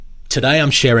Today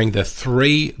I'm sharing the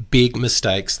 3 big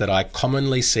mistakes that I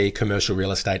commonly see commercial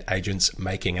real estate agents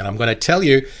making. And I'm going to tell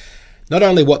you not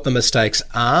only what the mistakes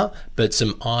are, but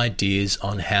some ideas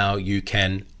on how you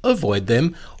can avoid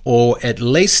them, or at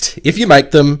least if you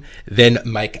make them, then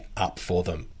make up for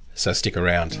them. So stick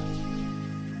around.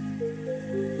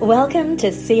 Welcome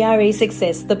to CRE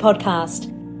Success, the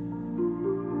podcast.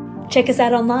 Check us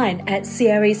out online at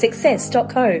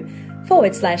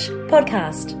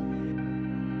cresuccess.co/podcast.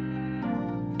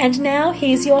 And now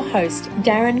here's your host,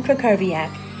 Darren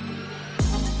Krakowiak.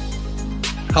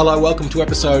 Hello, welcome to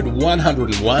episode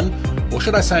 101, or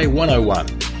should I say 101?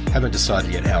 Haven't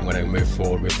decided yet how I'm going to move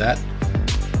forward with that.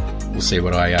 We'll see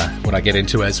what I get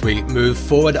into as we move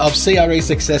forward. Of CRE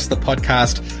Success, the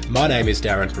podcast. My name is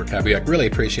Darren Krakowiak. Really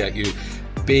appreciate you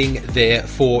being there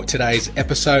for today's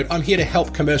episode. I'm here to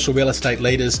help commercial real estate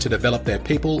leaders to develop their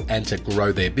people and to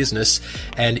grow their business.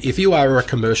 And if you are a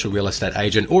commercial real estate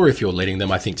agent, or if you're leading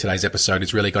them, I think today's episode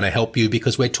is really going to help you,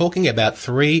 because we're talking about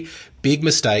 3 big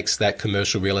mistakes that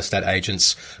commercial real estate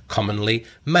agents commonly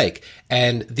make.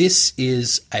 And this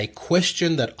is a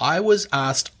question that I was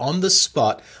asked on the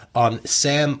spot on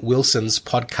Sam Wilson's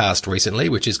podcast recently,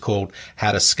 which is called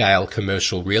How to Scale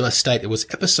Commercial Real Estate. It was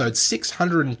episode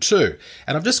 602.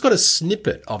 And I've just got a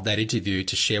snippet of that interview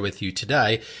to share with you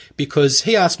today, because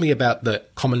he asked me about the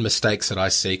common mistakes that I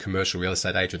see commercial real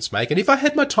estate agents make. And if I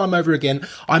had my time over again,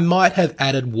 I might have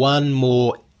added one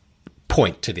more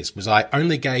point to this, because I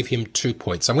only gave him 2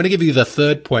 points. So I'm going to give you the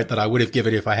third point that I would have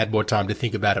given if I had more time to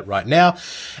think about it right now.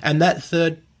 And that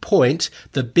third point,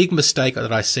 the big mistake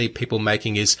that I see people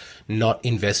making, is not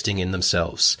investing in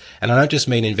themselves. And I don't just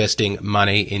mean investing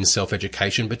money in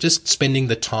self-education, but just spending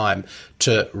the time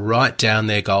to write down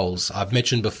their goals. I've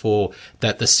mentioned before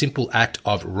that the simple act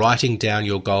of writing down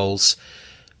your goals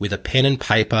with a pen and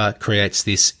paper creates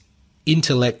this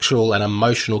intellectual and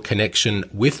emotional connection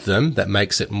with them that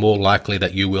makes it more likely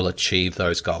that you will achieve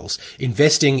those goals.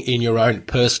 Investing in your own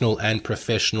personal and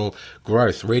professional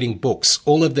growth, reading books,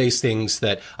 all of these things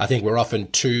that I think we're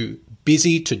often too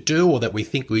busy to do, or that we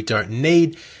think we don't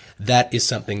need, that is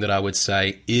something that I would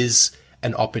say is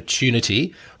an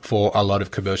opportunity for a lot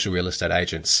of commercial real estate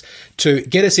agents. To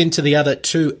get us into the other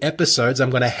 2 episodes,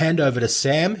 I'm going to hand over to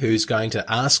Sam, who's going to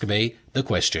ask me the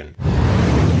question.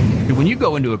 When you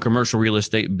go into a commercial real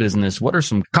estate business, what are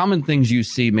some common things you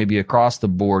see maybe across the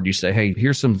board? You say, hey,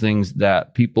 here's some things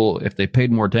that people, if they paid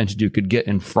more attention to, could get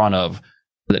in front of,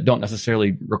 that don't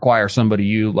necessarily require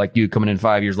somebody like you coming in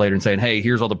 5 years later and saying, hey,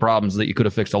 here's all the problems that you could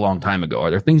have fixed a long time ago. Are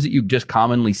there things that you just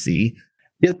commonly see?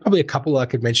 Yeah, probably a couple I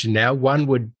could mention now. One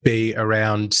would be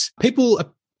around people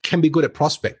can be good at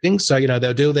prospecting. So,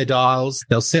 they'll do their dials,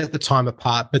 they'll set the time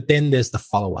apart, but then there's the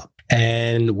follow-up.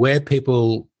 And where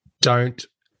people don't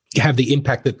have the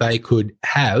impact that they could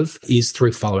have is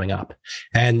through following up.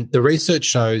 And the research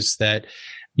shows that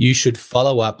you should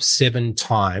follow up 7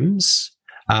 times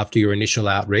after your initial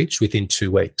outreach within 2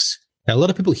 weeks. Now, a lot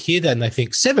of people hear that and they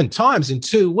think 7 times in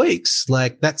 2 weeks,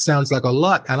 like that sounds like a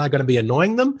lot. Am I going to be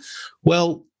annoying them?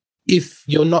 Well, if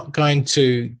you're not going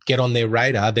to get on their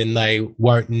radar, then they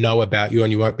won't know about you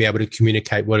and you won't be able to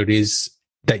communicate what it is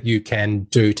that you can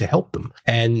do to help them.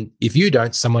 And if you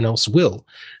don't, someone else will.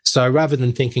 So rather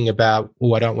than thinking about,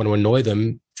 I don't want to annoy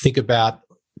them, think about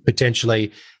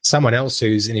potentially someone else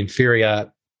who's an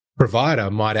inferior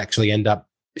provider might actually end up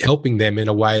helping them in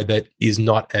a way that is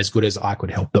not as good as I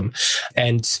could help them.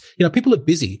 And, people are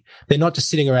busy. They're not just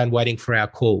sitting around waiting for our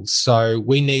calls. So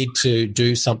we need to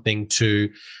do something to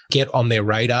get on their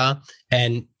radar.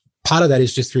 And part of that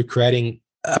is just through creating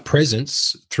a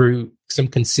presence through some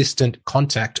consistent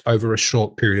contact over a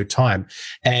short period of time.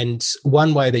 And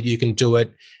one way that you can do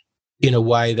it in a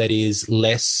way that is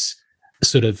less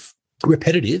sort of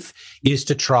repetitive is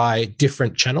to try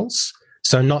different channels.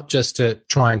 So not just to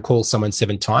try and call someone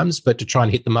 7 times, but to try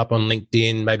and hit them up on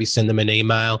LinkedIn, maybe send them an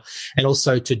email, and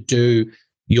also to do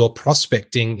your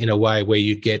prospecting in a way where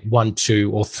you get 1,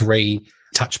 2, or 3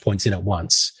 touch points in at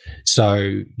once.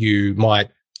 So you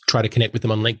might try to connect with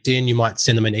them on LinkedIn. You might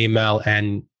send them an email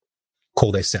and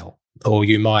call their cell, or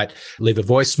you might leave a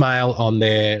voicemail on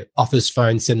their office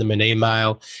phone, send them an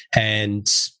email, and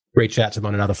reach out to them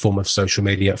on another form of social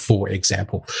media, for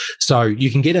example. So you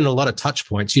can get in a lot of touch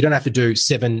points. You don't have to do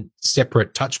 7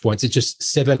 separate touch points. It's just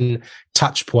 7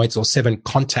 touch points or 7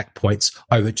 contact points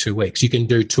over 2 weeks. You can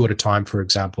do 2 at a time, for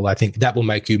example. I think that will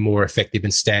make you more effective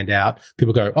and stand out.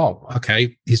 People go, oh,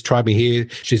 okay, he's tried me here.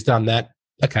 She's done that.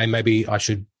 Okay, maybe I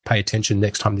should pay attention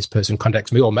next time this person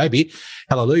contacts me, or maybe,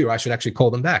 hallelujah, I should actually call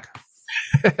them back.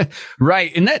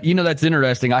 Right. And that, that's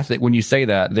interesting. I think when you say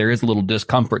that, there is a little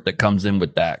discomfort that comes in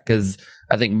with that, because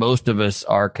I think most of us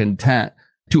are content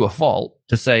to a fault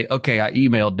to say, okay, I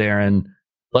emailed Darren.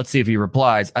 Let's see if he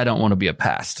replies. I don't want to be a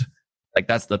pest. Like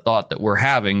that's the thought that we're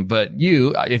having. But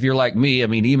you, if you're like me, I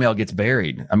mean, email gets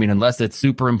buried. I mean, unless it's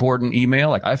super important email,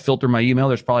 like I filter my email,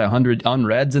 there's probably 100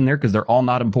 unreads in there because they're all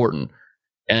not important.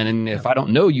 And if I don't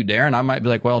know you, Darren, I might be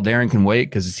like, well, Darren can wait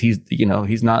because he's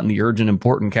not in the urgent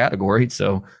important category.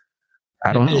 So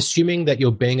I don't know. And assuming that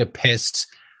you're being a pest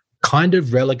kind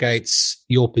of relegates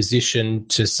your position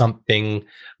to something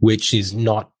which is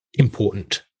not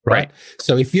important. Right.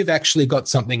 So if you've actually got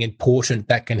something important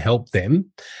that can help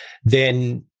them,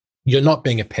 then you're not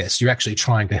being a pest. You're actually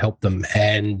trying to help them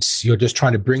and you're just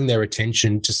trying to bring their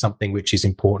attention to something which is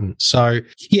important. So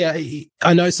yeah,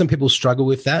 I know some people struggle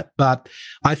with that, but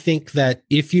I think that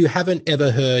if you haven't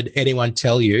ever heard anyone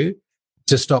tell you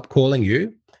to stop calling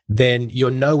you, then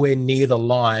you're nowhere near the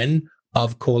line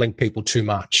of calling people too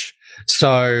much.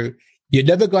 So you're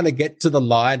never going to get to the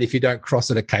line if you don't cross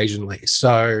it occasionally.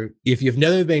 So if you've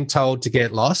never been told to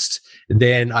get lost,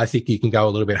 then I think you can go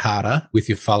a little bit harder with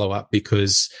your follow-up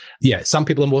because, yeah, some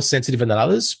people are more sensitive than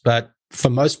others, but for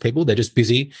most people, they're just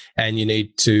busy and you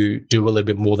need to do a little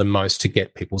bit more than most to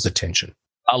get people's attention.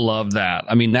 I love that.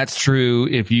 I mean, that's true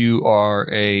if you are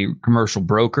a commercial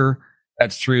broker.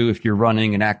 That's true if you're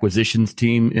running an acquisitions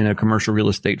team in a commercial real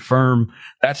estate firm.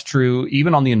 That's true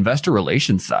even on the investor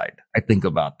relations side. I think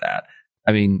about that.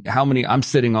 I mean, I'm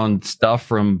sitting on stuff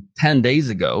from 10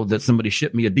 days ago that somebody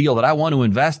shipped me a deal that I want to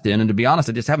invest in. And to be honest,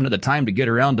 I just haven't had the time to get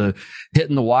around to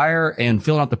hitting the wire and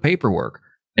filling out the paperwork.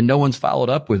 And no one's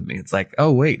followed up with me. It's like,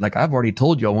 oh, wait, like I've already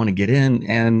told you I want to get in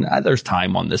and there's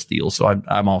time on this deal. So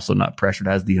I'm also not pressured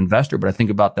as the investor, but I think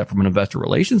about that from an investor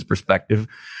relations perspective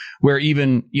where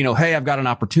even, hey, I've got an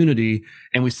opportunity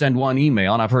and we send one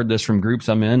email. And I've heard this from groups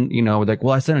I'm in, like,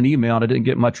 well, I sent an email and I didn't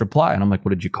get much reply. And I'm like, what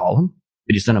did you call him?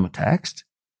 Did you send him a text?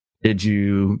 Did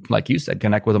you, like you said,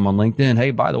 connect with him on LinkedIn? Hey,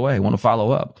 by the way, I want to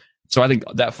follow up. So I think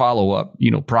that follow up,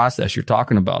 process you're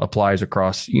talking about applies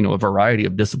across, a variety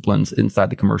of disciplines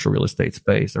inside the commercial real estate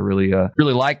space. I really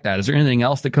like that. Is there anything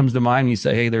else that comes to mind when you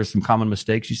say, hey, there's some common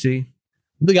mistakes you see?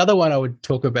 The other one I would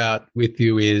talk about with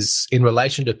you is in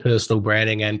relation to personal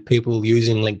branding and people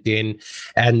using LinkedIn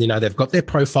and, they've got their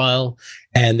profile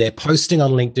and they're posting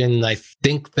on LinkedIn. They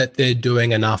think that they're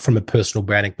doing enough from a personal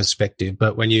branding perspective.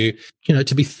 But when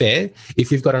to be fair,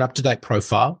 if you've got an up-to-date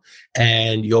profile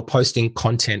and you're posting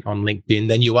content on LinkedIn,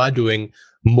 then you are doing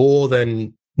more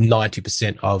than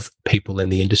 90% of people in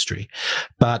the industry.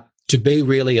 But to be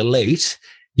really elite,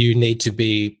 you need to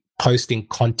be posting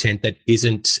content that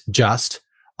isn't just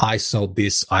I sold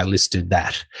this, I listed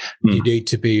that. You need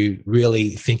to be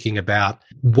really thinking about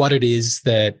what it is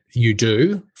that you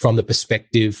do from the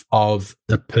perspective of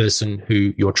the person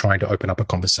who you're trying to open up a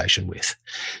conversation with.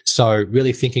 So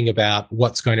really thinking about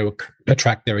what's going to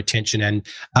attract their attention and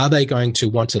are they going to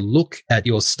want to look at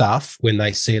your stuff when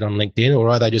they see it on LinkedIn, or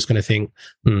are they just going to think,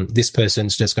 this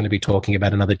person's just going to be talking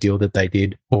about another deal that they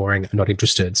did, boring, not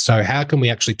interested. So how can we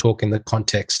actually talk in the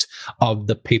context of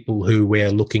the people who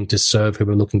we're looking to serve, who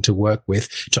we're looking to work with,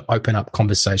 to open up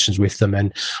conversations with them?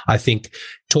 And I think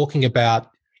talking about,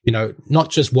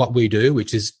 not just what we do,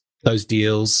 which is those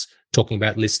deals, talking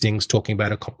about listings, talking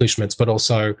about accomplishments, but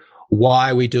also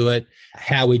why we do it,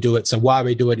 how we do it. So why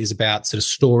we do it is about sort of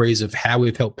stories of how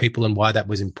we've helped people and why that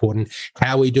was important.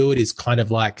 How we do it is kind of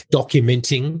like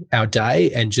documenting our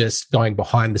day and just going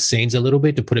behind the scenes a little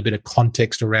bit to put a bit of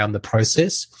context around the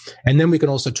process. And then we can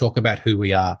also talk about who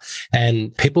we are.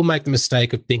 And people make the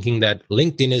mistake of thinking that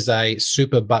LinkedIn is a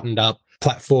super buttoned up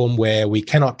platform where we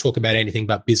cannot talk about anything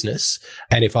but business.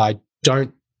 And if I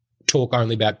don't talk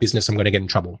only about business, I'm going to get in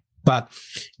trouble. But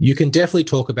you can definitely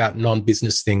talk about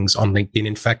non-business things on LinkedIn.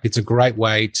 In fact, it's a great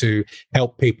way to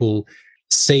help people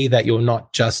see that you're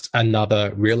not just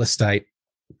another real estate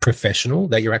professional,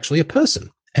 that you're actually a person,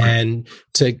 and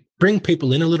to bring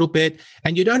people in a little bit.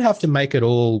 And you don't have to make it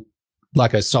all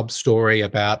like a sob story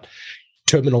about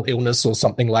terminal illness or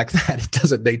something like that. It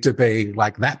doesn't need to be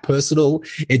like that personal.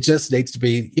 It just needs to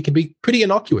be, it can be pretty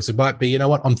innocuous. It might be,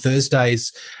 on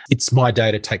Thursdays, it's my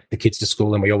day to take the kids to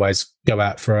school and we always go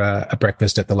out for a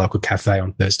breakfast at the local cafe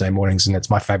on Thursday mornings. And it's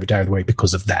my favorite day of the week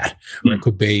because of that. Or it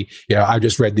could be, I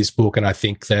just read this book and I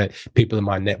think that people in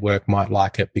my network might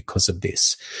like it because of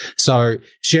this. So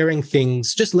sharing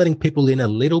things, just letting people in a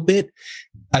little bit,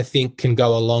 I think can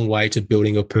go a long way to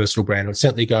building your personal brand. It would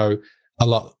certainly go a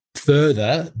lot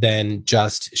further than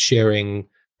just sharing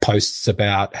posts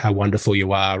about how wonderful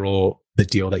you are or the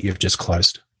deal that you've just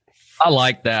closed. I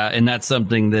like that. And that's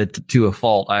something that to a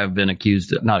fault I've been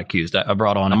I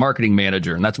brought on a marketing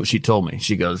manager and that's what she told me.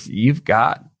 She goes, you've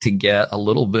got to get a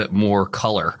little bit more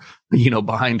color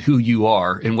behind who you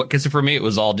are and what, because for me, it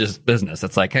was all just business.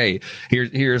 It's like, hey,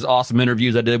 here's awesome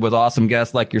interviews I did with awesome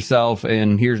guests like yourself,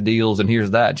 and here's deals and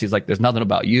here's that. And she's like, there's nothing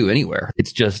about you anywhere.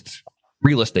 It's just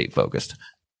real estate focused.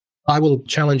 I will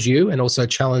challenge you and also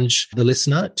challenge the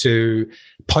listener to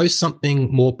post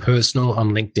something more personal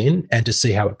on LinkedIn and to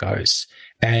see how it goes.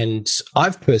 And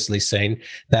I've personally seen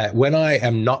that when I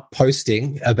am not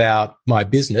posting about my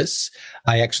business,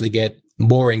 I actually get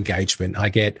more engagement. I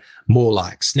get more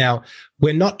likes. Now,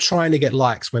 we're not trying to get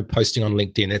likes when posting on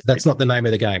LinkedIn. That's not the name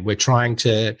of the game. We're trying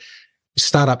to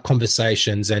start up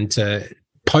conversations and to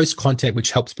post content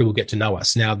which helps people get to know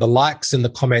us. Now, the likes and the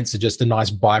comments are just a nice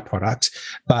byproduct,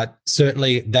 but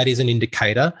certainly that is an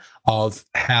indicator of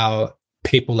how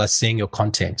people are seeing your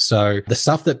content. So the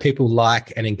stuff that people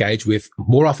like and engage with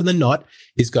more often than not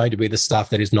is going to be the stuff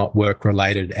that is not work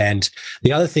related. And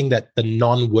the other thing that the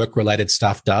non-work related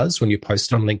stuff does when you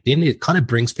post on LinkedIn, it kind of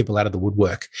brings people out of the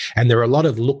woodwork. And there are a lot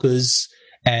of lookers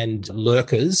and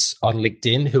lurkers on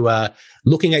LinkedIn who are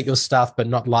looking at your stuff but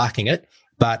not liking it.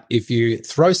 But if you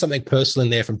throw something personal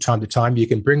in there from time to time, you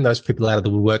can bring those people out of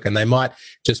the woodwork, and they might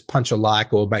just punch a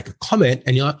like or make a comment,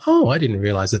 and you're like, oh, I didn't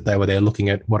realize that they were there looking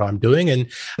at what I'm doing. And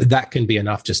that can be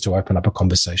enough just to open up a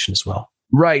conversation as well.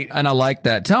 Right. And I like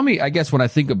that. Tell me, I guess when I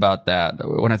think about that,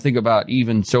 when I think about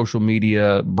even social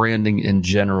media branding in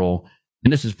general,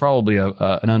 and this is probably an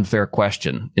unfair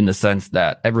question in the sense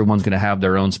that everyone's going to have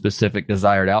their own specific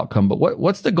desired outcome, but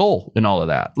what's the goal in all of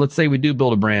that? Let's say we do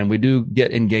build a brand, we do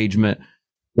get engagement.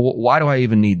 Why do I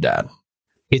even need that?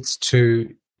 It's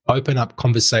to open up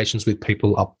conversations with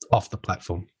people off the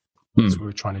platform. That's what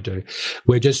we're trying to do.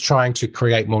 We're just trying to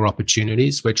create more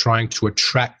opportunities. We're trying to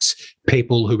attract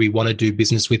people who we want to do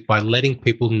business with by letting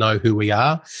people know who we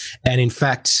are. And in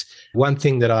fact, one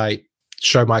thing that I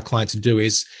show my clients to do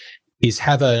is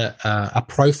have a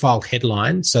profile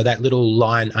headline. So that little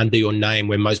line under your name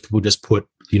where most people just put,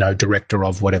 director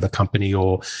of whatever company,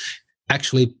 or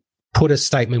actually put a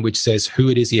statement which says who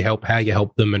it is you help, how you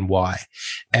help them, and why.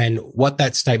 And what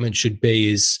that statement should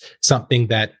be is something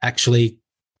that actually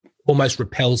almost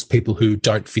repels people who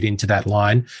don't fit into that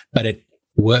line, but it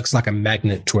works like a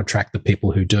magnet to attract the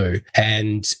people who do.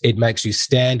 And it makes you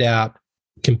stand out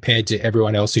compared to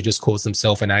everyone else who just calls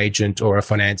themselves an agent or a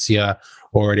financier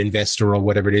or an investor or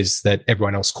whatever it is that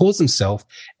everyone else calls themselves.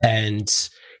 And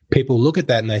people look at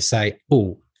that and they say,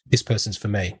 oh, this person's for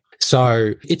me.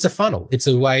 So it's a funnel. It's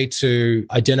a way to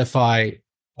identify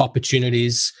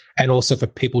opportunities and also for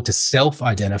people to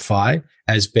self-identify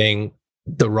as being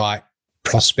the right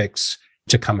prospects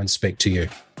to come and speak to you.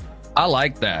 I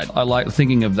like that. I like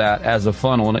thinking of that as a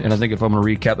funnel. And I think if I'm going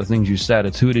to recap the things you said,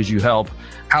 it's who it is you help,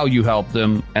 how you help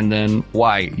them, and then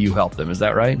why you help them. Is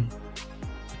that right?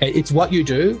 It's what you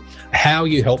do, how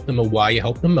you help them, or why you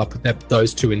help them. I'll put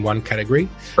those two in one category.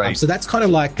 Right. So that's kind of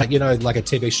like, like a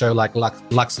TV show like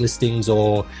Lux Listings,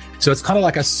 so it's kind of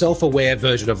like a self-aware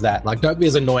version of that. Like, don't be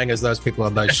as annoying as those people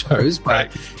on those shows,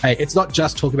 but hey, it's not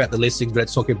just talking about the listings, but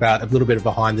it's talking about a little bit of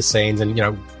behind the scenes and,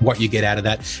 what you get out of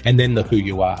that. And then the who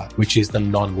you are, which is the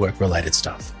non-work related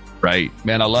stuff. Right.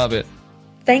 Man, I love it.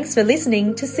 Thanks for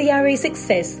listening to CRE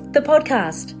Success, the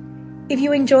podcast. If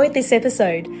you enjoyed this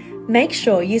episode, make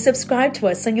sure you subscribe to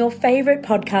us on your favourite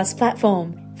podcast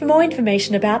platform. For more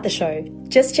information about the show,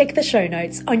 just check the show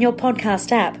notes on your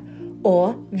podcast app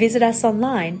or visit us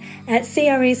online at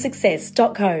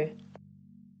cresuccess.co.